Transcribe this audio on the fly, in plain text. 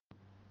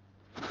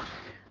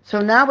So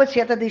now with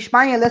Siyata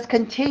Dishmaya, let's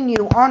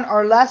continue on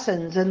our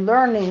lessons and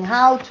learning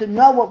how to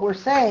know what we're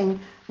saying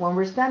when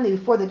we're standing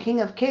before the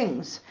King of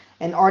Kings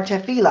in our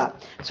tefillah.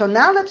 So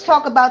now let's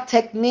talk about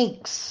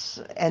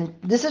techniques. And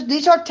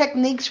these are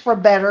techniques for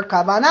better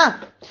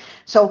kavanah.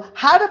 So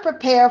how to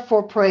prepare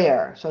for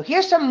prayer. So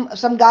here's some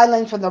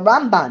guidelines from the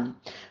Ramban.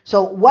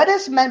 So what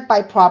is meant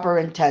by proper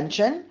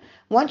intention?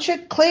 One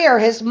should clear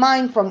his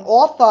mind from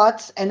all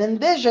thoughts and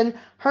envision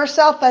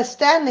herself as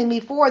standing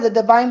before the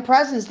divine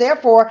presence.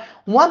 Therefore,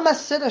 one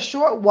must sit a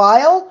short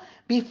while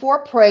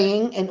before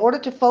praying in order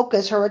to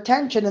focus her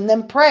attention and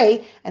then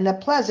pray in a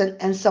pleasant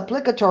and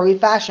supplicatory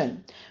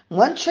fashion.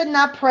 One should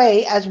not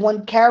pray as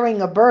one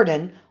carrying a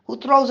burden who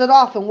throws it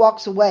off and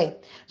walks away.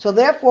 So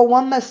therefore,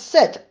 one must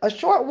sit a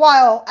short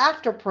while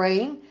after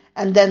praying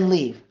and then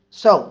leave.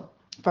 So,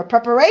 for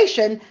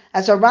preparation,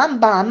 as a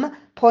Rambam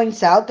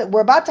points out, that we're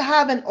about to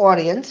have an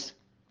audience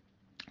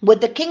with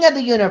the King of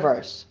the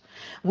universe.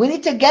 We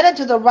need to get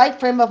into the right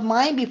frame of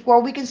mind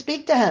before we can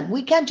speak to him.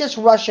 We can't just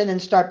rush in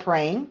and start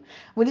praying.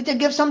 We need to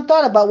give some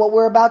thought about what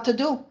we're about to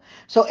do.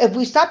 So if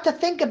we stop to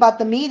think about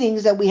the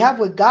meetings that we have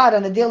with God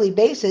on a daily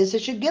basis,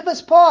 it should give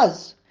us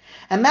pause.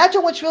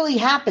 Imagine what's really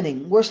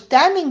happening. We're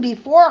standing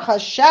before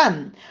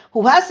Hashem,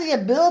 who has the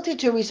ability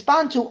to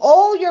respond to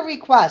all your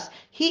requests.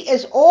 He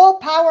is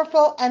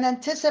all-powerful and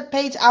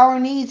anticipates our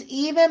needs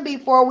even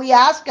before we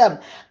ask him.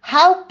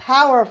 How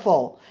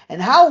powerful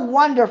and how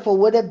wonderful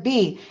would it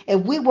be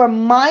if we were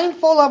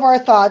mindful of our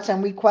thoughts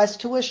and requests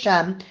to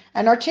Hashem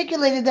and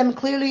articulated them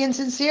clearly and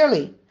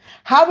sincerely?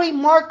 How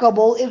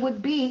remarkable it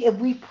would be if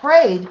we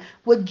prayed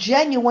with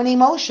genuine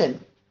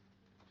emotion.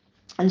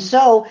 And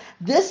so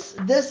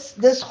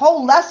this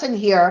whole lesson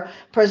here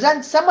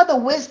presents some of the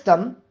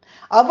wisdom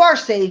of our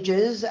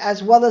sages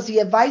as well as the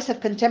advice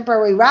of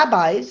contemporary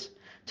rabbis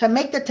to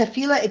make the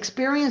tefillah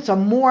experience a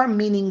more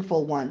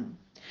meaningful one.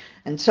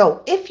 And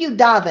so if you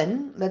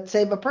daven, let's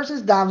say if a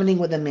person's davening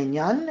with a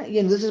minyan,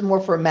 this is more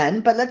for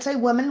men, but let's say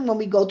women, when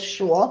we go to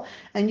shul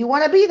and you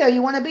want to be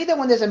there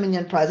when there's a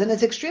minyan present,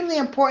 it's extremely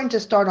important to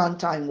start on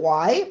time.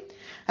 Why?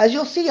 As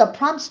you'll see, a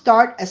prompt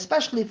start,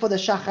 especially for the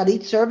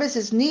Shacharit service,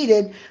 is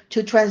needed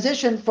to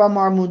transition from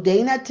our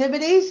mundane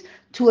activities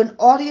to an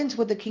audience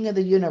with the King of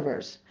the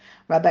universe.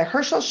 Rabbi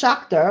Herschel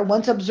Schachter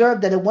once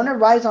observed that if one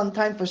arrives on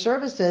time for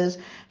services,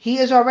 he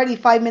is already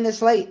 5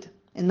 minutes late.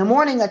 In the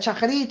morning at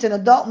Shacharit, an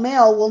adult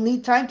male will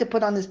need time to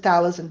put on his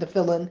talis and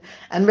tefillin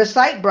and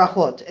recite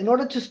brachot in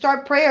order to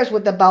start prayers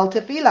with the Baal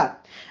Tefillah.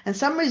 And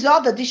some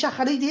resolve that these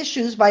Shacharit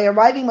issues by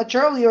arriving much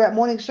earlier at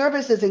morning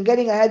services and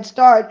getting a head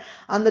start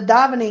on the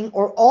davening,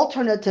 or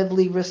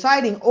alternatively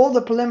reciting all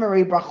the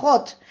preliminary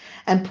brachot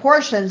and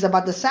portions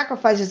about the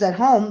sacrifices at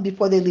home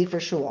before they leave for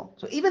shul.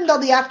 So even though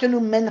the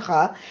afternoon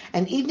mincha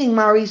and evening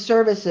mari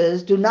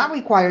services do not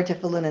require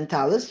tefillin and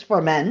talis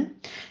for men,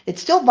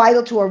 it's still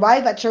vital to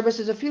arrive at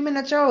services a few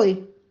minutes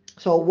early.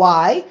 So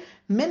why?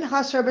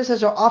 Mincha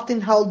services are often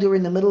held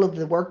during the middle of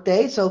the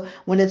workday, so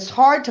when it's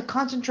hard to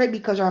concentrate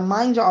because our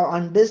minds are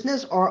on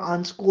business or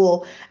on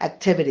school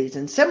activities.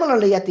 And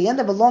similarly, at the end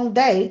of a long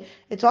day,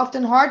 it's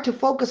often hard to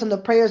focus on the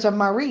prayers of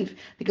Mariv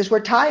because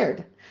we're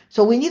tired.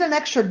 So we need an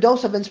extra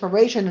dose of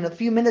inspiration and a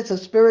few minutes of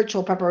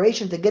spiritual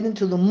preparation to get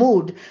into the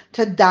mood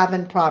to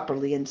daven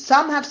properly. And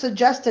some have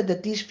suggested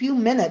that these few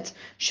minutes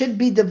should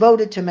be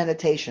devoted to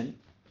meditation.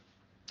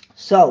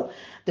 So,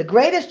 the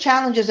greatest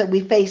challenges that we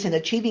face in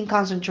achieving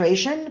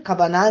concentration,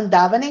 kavanah and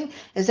davening,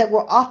 is that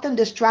we're often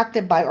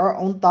distracted by our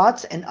own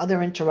thoughts and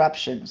other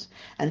interruptions.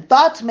 And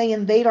thoughts may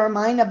invade our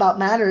mind about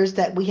matters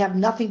that we have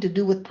nothing to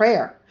do with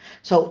prayer.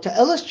 So to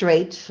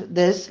illustrate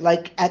this,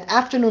 like at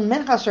afternoon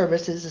mincha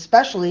services,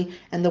 especially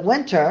in the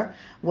winter,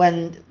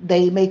 when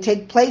they may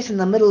take place in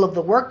the middle of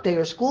the workday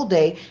or school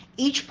day,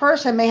 each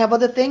person may have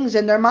other things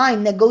in their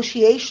mind: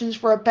 negotiations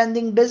for a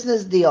pending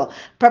business deal,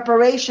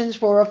 preparations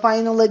for a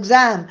final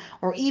exam,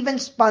 or even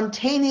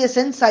spontaneous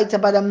insights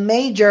about a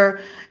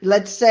major,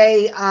 let's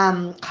say,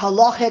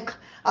 halachic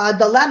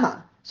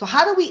dilemma. So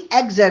how do we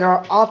exit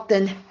our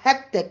often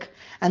hectic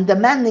and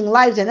demanding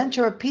lives and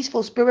enter a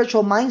peaceful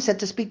spiritual mindset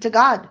to speak to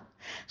God?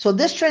 So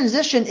this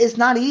transition is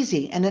not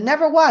easy, and it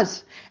never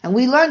was. And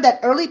we learned that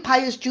early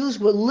pious Jews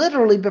would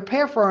literally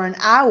prepare for an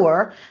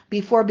hour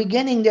before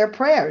beginning their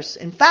prayers.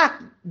 In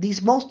fact,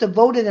 these most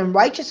devoted and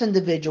righteous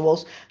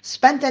individuals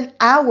spent an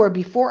hour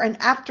before and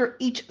after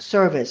each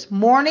service,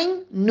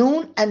 morning,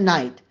 noon, and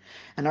night.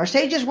 And our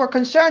sages were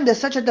concerned that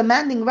such a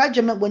demanding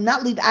regimen would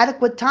not leave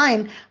adequate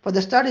time for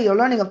the study or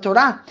learning of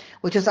Torah,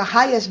 which is the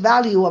highest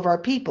value of our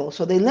people.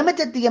 So they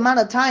limited the amount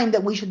of time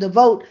that we should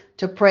devote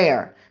to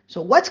prayer.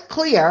 So what's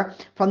clear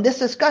from this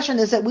discussion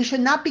is that we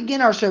should not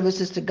begin our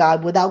services to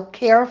God without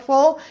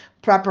careful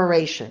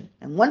preparation.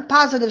 And one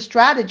positive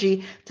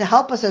strategy to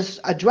help us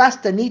address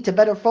the need to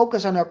better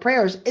focus on our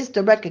prayers is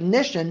the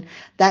recognition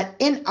that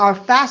in our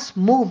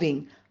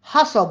fast-moving,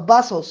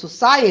 hustle-bustle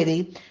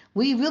society,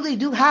 we really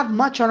do have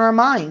much on our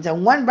minds.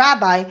 And one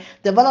rabbi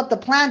developed a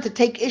plan to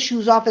take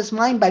issues off his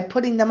mind by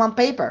putting them on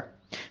paper.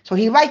 So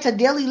he writes a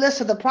daily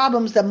list of the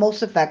problems that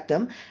most affect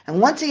him. And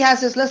once he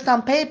has his list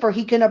on paper,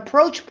 he can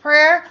approach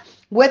prayer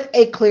with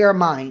a clear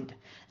mind.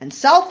 And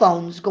cell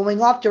phones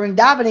going off during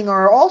davening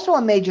are also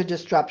a major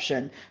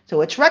disruption.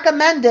 So it's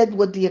recommended,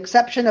 with the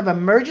exception of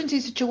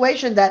emergency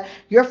situation, that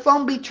your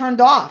phone be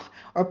turned off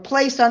or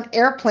placed on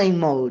airplane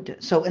mode.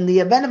 So in the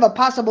event of a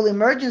possible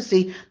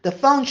emergency, the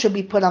phone should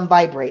be put on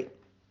vibrate.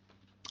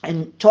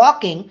 And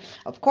talking,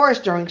 of course,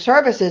 during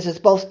services is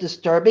both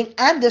disturbing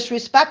and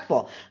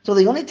disrespectful. So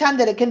the only time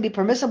that it can be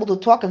permissible to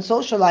talk and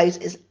socialize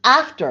is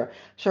after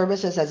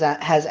services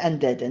has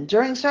ended. And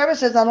during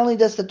services, not only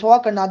does the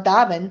talker not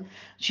daven,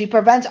 she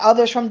prevents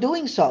others from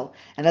doing so.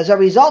 And as a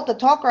result, the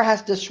talker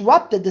has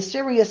disrupted the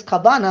serious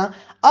kavanah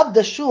of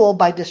the shul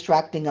by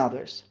distracting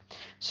others.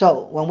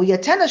 So when we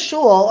attend a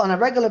shul on a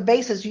regular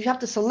basis, you have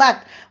to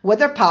select,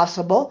 whether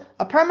possible,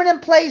 a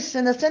permanent place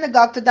in the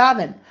synagogue to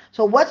daven.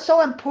 So what's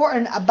so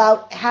important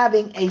about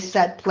having a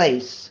set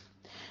place?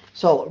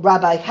 So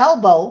Rabbi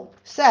Helbo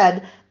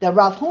said that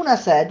Rav Huna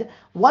said,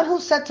 one who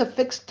sets a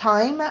fixed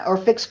time or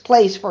fixed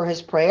place for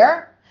his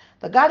prayer,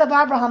 the God of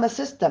Abraham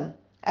assists him,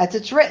 as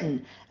it's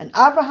written, and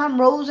Abraham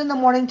rose in the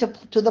morning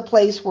to the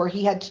place where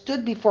he had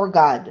stood before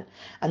God.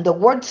 And the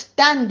word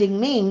standing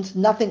means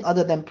nothing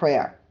other than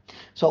prayer.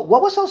 So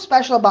what was so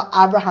special about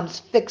Abraham's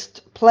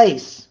fixed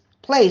place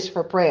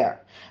for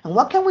prayer? And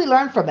what can we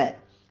learn from it?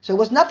 So it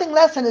was nothing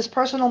less than his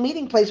personal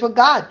meeting place with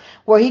God,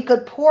 where he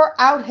could pour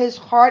out his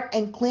heart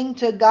and cling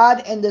to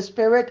God in the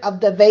spirit of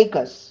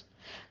Devekus.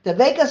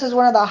 Devekus is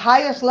one of the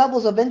highest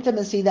levels of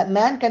intimacy that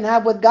man can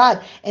have with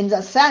God. In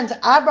a sense,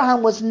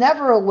 Abraham was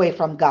never away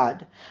from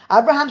God.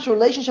 Abraham's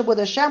relationship with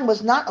Hashem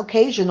was not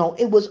occasional,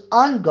 it was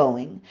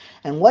ongoing.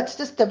 And what's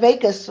this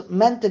Devekus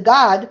meant to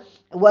God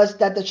was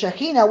that the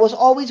Shekhinah was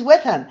always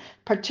with him,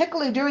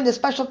 particularly during the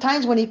special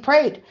times when he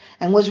prayed,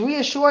 and was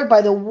reassured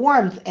by the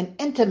warmth and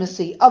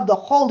intimacy of the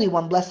Holy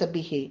One, blessed be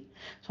He.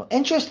 So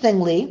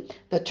interestingly,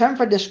 the term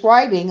for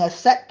describing a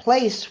set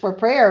place for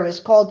prayer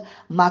is called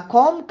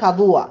makom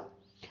kavua,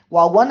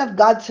 while one of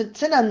God's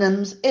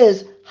synonyms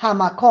is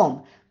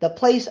hamakom, the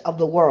place of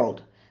the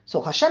world.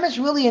 So Hashem is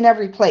really in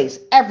every place,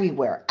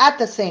 everywhere, at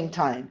the same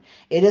time.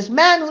 It is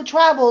man who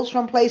travels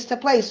from place to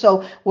place.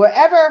 So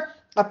wherever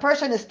a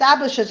person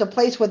establishes a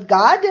place with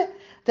God,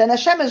 then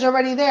Hashem is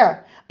already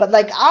there. But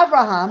like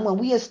Abraham, when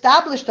we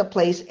establish the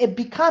place, it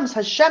becomes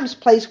Hashem's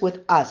place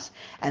with us.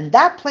 And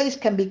that place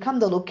can become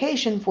the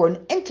location for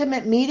an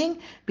intimate meeting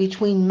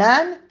between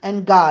man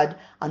and God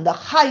on the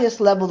highest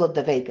level of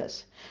the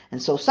Vegas.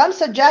 And so some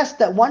suggest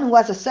that one who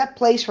has a set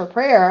place for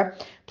prayer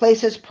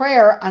places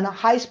prayer on a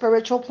high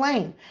spiritual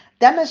plane,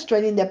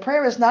 demonstrating that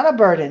prayer is not a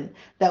burden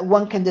that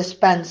one can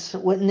dispense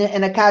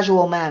in a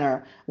casual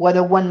manner,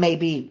 whether one may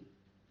be,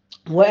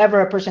 wherever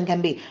a person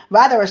can be.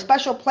 Rather, a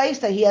special place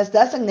that he has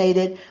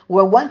designated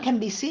where one can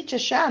beseech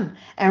Hashem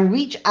and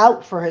reach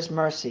out for His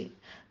mercy.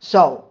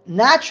 So,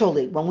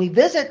 naturally, when we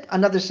visit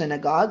another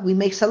synagogue, we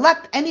may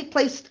select any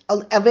place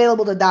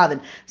available to daven,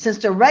 since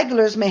the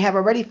regulars may have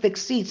already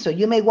fixed seats. So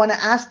you may want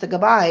to ask the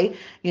Gabai,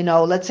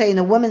 let's say in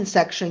the women's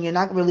section, you're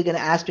not really going to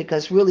ask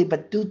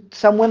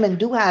some women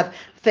do have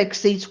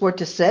fixed seats where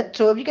to sit.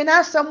 So if you can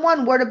ask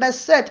someone where to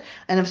best sit,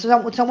 and if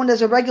someone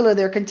that's a regular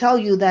there can tell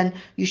you, then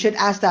you should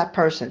ask that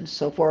person.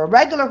 So for a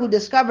regular who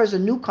discovers a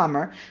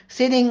newcomer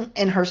sitting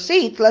in her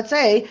seat, let's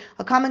say,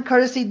 a common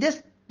courtesy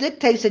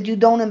dictates that you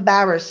don't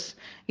embarrass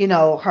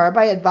her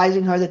by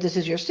advising her that this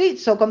is your seat,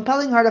 so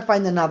compelling her to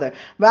find another.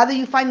 Rather,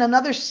 you find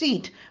another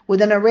seat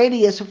within a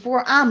radius of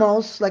 4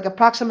 amos, like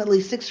approximately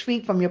 6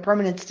 feet from your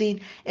permanent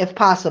seat, if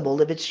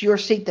possible, if it's your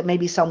seat that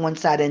maybe someone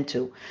sat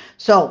into.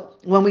 So,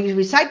 when we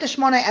recite the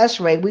Shemona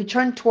Esrei, we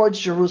turn towards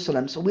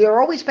Jerusalem. So we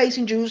are always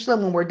facing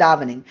Jerusalem when we're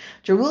davening.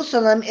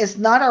 Jerusalem is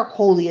not our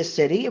holiest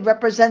city. It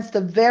represents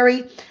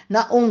it's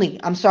not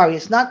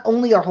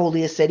only our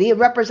holiest city, it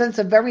represents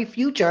the very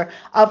future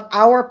of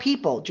our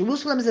people.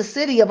 Jerusalem is the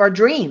city of our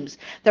dreams,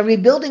 the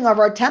rebuilding of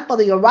our temple,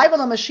 the arrival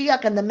of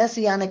Mashiach and the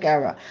Messianic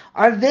era.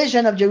 Our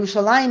vision of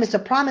Jerusalem is the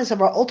promise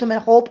of our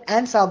ultimate hope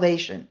and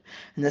salvation.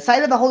 And the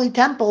site of the Holy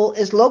Temple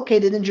is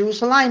located in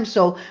Jerusalem,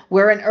 so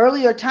where in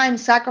earlier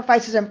times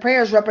sacrifices and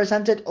prayers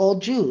represented all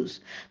Jews.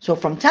 So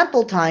from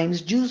temple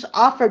times, Jews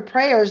offered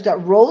prayers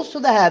that rose to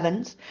the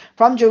heavens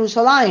from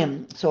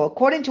Jerusalem. So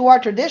according to our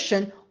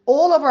tradition,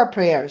 all of our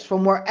prayers,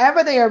 from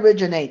wherever they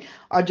originate,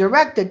 are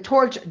directed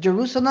towards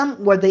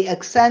Jerusalem, where they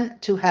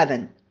ascend to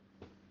heaven.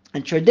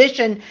 And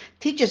tradition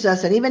teaches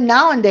us that even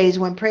nowadays,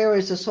 when prayer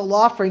is the sole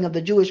offering of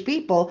the Jewish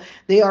people,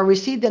 they are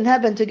received in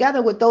heaven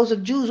together with those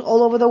of Jews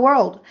all over the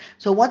world.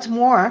 So what's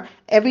more,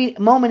 every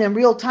moment in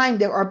real time,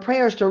 there are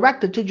prayers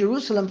directed to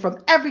Jerusalem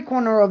from every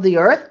corner of the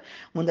earth.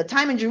 When the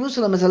time in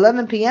Jerusalem is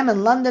 11 p.m.,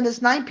 in London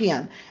it's 9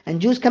 p.m. And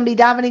Jews can be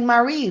davening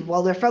Mariv,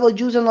 while their fellow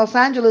Jews in Los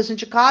Angeles and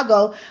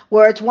Chicago,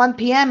 where it's 1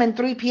 p.m. and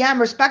 3 p.m.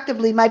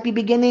 respectively, might be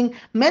beginning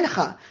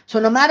Mincha. So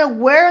no matter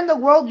where in the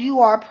world you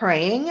are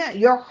praying,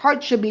 your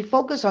heart should be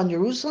focused on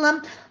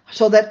Jerusalem,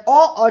 so that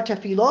all our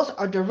tefillos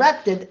are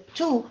directed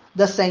to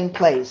the same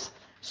place.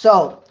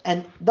 So,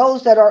 and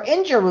those that are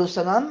in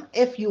Jerusalem,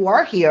 if you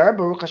are here,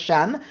 Baruch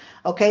Hashem,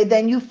 okay,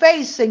 then you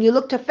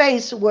look to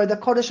face where the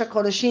Kodesh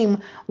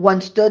HaKodeshim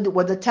once stood,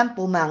 where the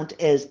Temple Mount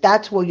is.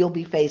 That's where you'll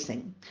be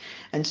facing.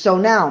 And so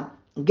now,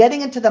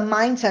 getting into the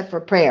mindset for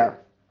prayer.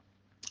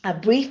 A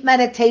brief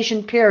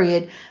meditation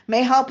period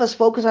may help us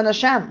focus on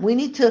Hashem. We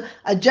need to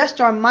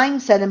adjust our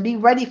mindset and be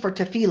ready for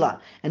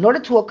tefillah. In order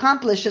to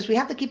accomplish this, we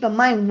have to keep in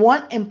mind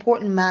one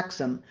important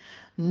maxim.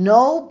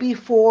 Know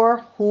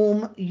before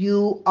whom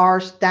you are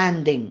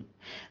standing.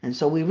 And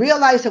so we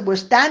realize that we're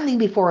standing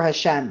before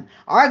Hashem,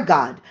 our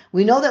God.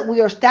 We know that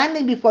we are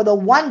standing before the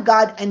one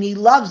God and He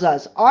loves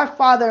us, our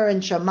Father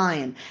in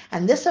Shemayim.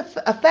 And this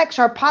affects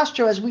our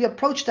posture as we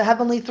approach the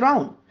heavenly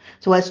throne.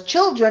 So as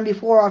children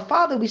before our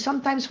Father, we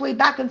sometimes sway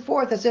back and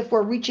forth as if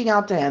we're reaching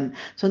out to Him.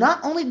 So not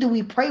only do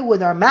we pray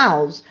with our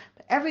mouths,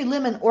 but every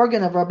limb and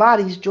organ of our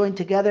bodies join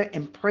together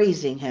in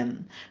praising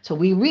Him. So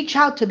we reach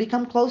out to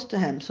become close to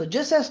Him. So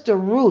just as the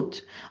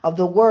root of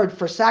the word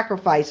for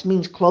sacrifice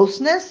means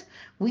closeness,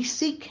 we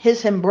seek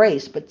His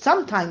embrace. But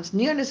sometimes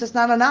nearness is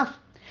not enough.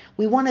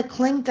 We want to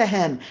cling to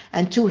Him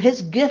and to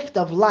His gift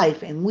of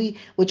life, and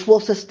which will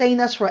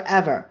sustain us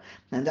forever.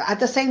 And at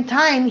the same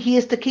time, He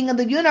is the King of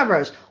the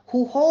universe,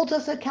 who holds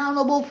us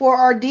accountable for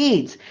our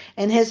deeds.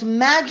 In His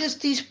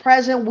Majesty's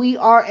presence, we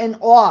are in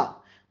awe.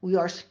 We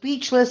are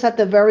speechless at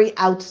the very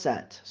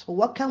outset. So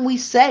what can we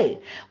say?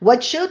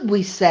 What should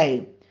we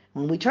say?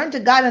 When we turn to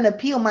God and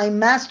appeal, my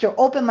Master,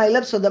 open my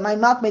lips so that my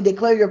mouth may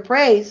declare your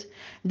praise.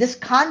 This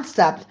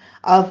concept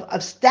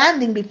of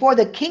standing before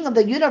the King of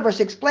the universe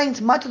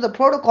explains much of the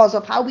protocols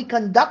of how we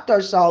conduct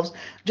ourselves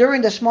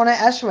during the Shemona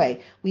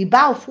Esrei. We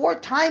bow 4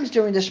 times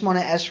during the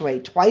Shemona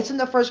Esrei, twice in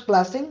the first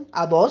blessing,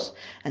 Abos,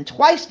 and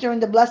twice during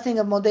the blessing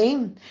of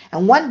Modeim,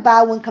 and 1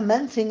 bow when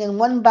commencing and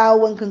 1 bow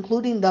when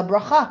concluding the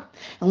bracha.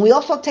 And we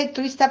also take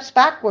 3 steps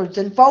backwards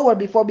and forward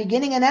before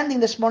beginning and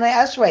ending the Shemona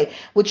Esrei,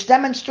 which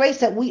demonstrates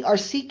that we are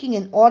seeking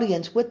an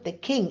audience with the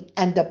King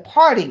and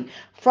departing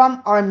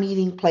from our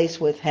meeting place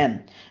with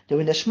Him.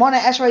 During the Shemona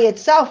Esrei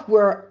itself,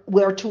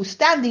 we're to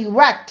stand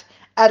erect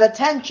at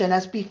attention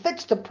as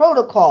befits the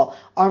protocol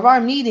of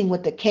our meeting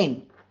with the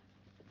King.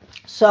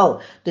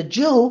 So, the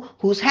Jew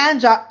whose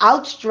hands are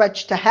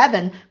outstretched to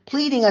heaven,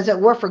 pleading as it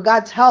were for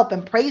God's help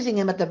and praising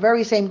Him at the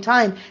very same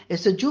time,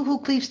 is the Jew who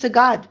cleaves to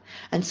God.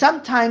 And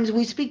sometimes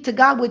we speak to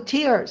God with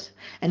tears,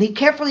 and He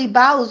carefully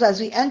bows as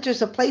He enters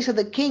the place of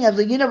the King of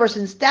the universe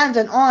and stands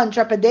in awe and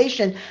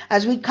trepidation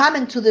as we come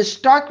into this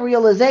stark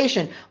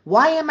realization: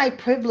 why am I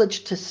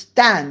privileged to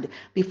stand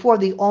before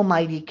the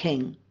Almighty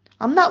King?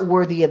 I'm not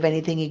worthy of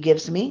anything He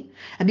gives me.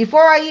 And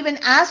before I even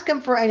ask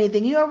Him for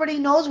anything, He already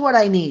knows what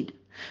I need.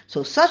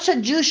 So such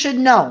a Jew should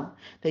know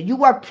that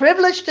you are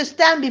privileged to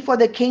stand before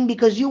the King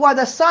because you are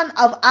the son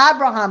of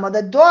Abraham, or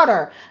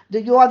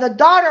you are the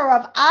daughter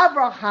of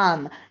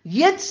Abraham,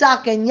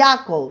 Yitzhak, and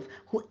Yaakov,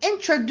 who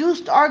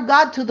introduced our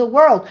God to the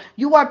world.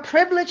 You are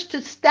privileged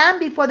to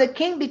stand before the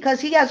King because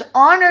He has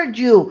honored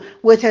you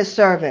with His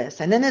service.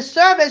 And in His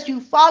service,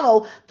 you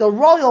follow the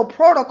royal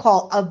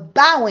protocol of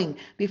bowing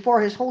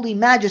before His Holy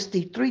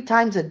Majesty 3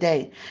 times a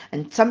day.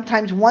 And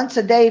sometimes once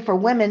a day for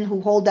women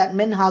who hold that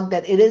minhag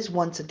that it is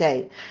once a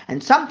day.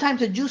 And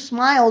sometimes a Jew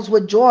smiles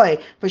with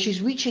joy, for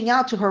she's reaching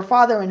out to her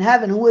Father in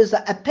heaven, who is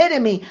the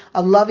epitome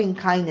of loving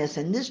kindness.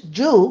 And this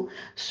Jew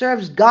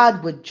serves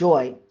God with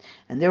joy.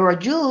 And there are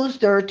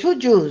 2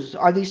 Jews,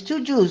 are these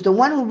 2 Jews, the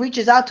one who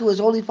reaches out to his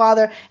Holy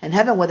Father in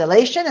heaven with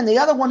elation, and the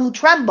other one who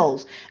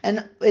trembles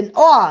and in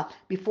awe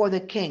before the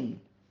King.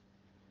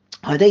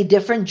 Are they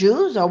different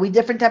Jews? Are we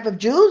different type of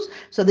Jews?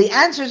 So the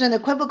answer is an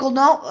equivocal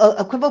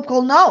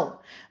no.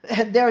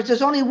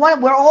 There's only one.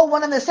 We're all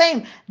one and the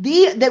same.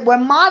 That we're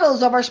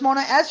models of our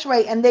Shemona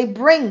Esrei, and they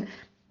bring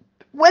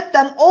with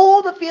them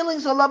all the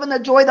feelings of love and the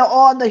joy, the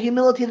awe and the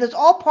humility. That's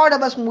all part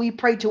of us when we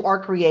pray to our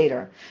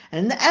Creator. And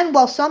in the end,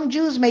 while some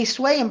Jews may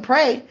sway and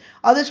pray,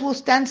 others will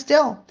stand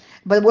still.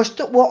 But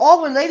we're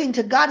all relating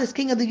to God as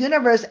King of the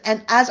universe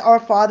and as our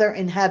Father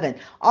in heaven.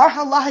 Our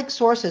halachic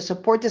sources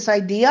support this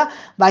idea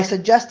by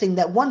suggesting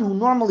that one who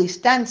normally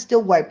stands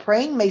still while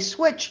praying may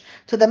switch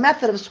to the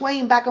method of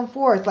swaying back and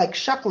forth, like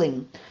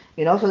shuckling.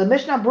 So the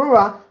Mishnah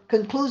Brura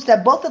concludes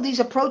that both of these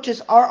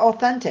approaches are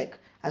authentic,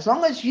 as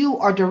long as you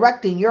are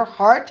directing your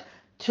heart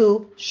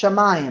to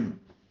Shemayim.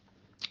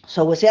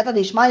 So with Siyata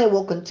Dishmaya,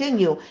 we'll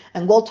continue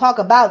and we'll talk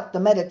about the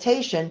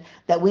meditation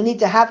that we need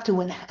to have to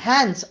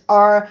enhance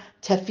our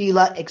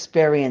tefillah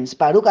experience.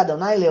 Baruch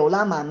Adonai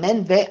Leolam,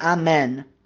 Amen ve'amen.